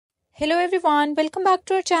Hello everyone, welcome back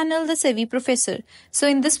to our channel The Savvy Professor. So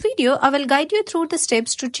in this video, I will guide you through the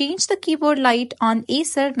steps to change the keyboard light on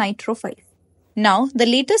Acer Nitro 5. Now, the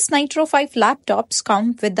latest Nitro 5 laptops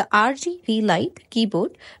come with the RGB light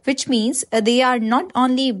keyboard, which means they are not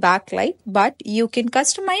only backlight, but you can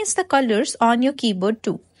customize the colors on your keyboard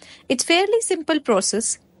too. It's fairly simple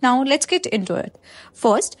process. Now let's get into it.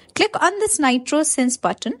 First, click on this Nitro Sense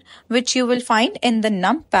button, which you will find in the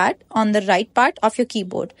numpad on the right part of your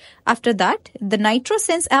keyboard. After that, the Nitro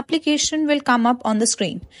Sense application will come up on the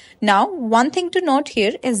screen. Now, one thing to note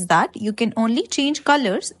here is that you can only change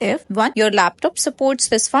colors if 1. Your laptop supports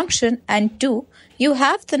this function, and 2. You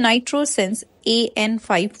have the Nitro Sense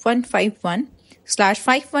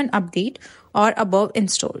AN5151/51 update or above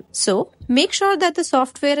installed. So, make sure that the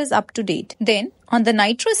software is up to date. Then, on the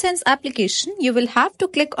Nitro Sense application, you will have to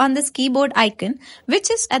click on this keyboard icon,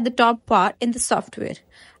 which is at the top bar in the software.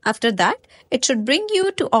 After that, it should bring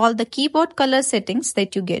you to all the keyboard color settings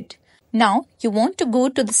that you get. Now, you want to go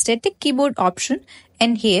to the static keyboard option,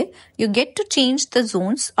 and here you get to change the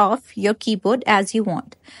zones of your keyboard as you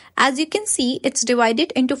want. As you can see, it's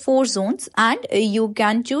divided into 4 zones, and you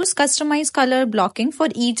can choose customized color blocking for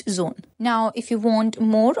each zone. Now, if you want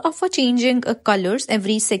more of a changing colors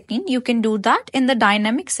every second, you can do that in the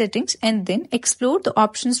dynamic settings and then explore the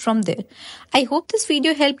options from there. I hope this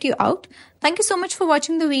video helped you out. Thank you so much for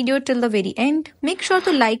watching the video till the very end. Make sure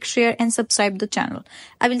to like, share and subscribe the channel.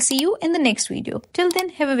 I will see you in the next video. Till then,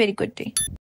 have a very good day.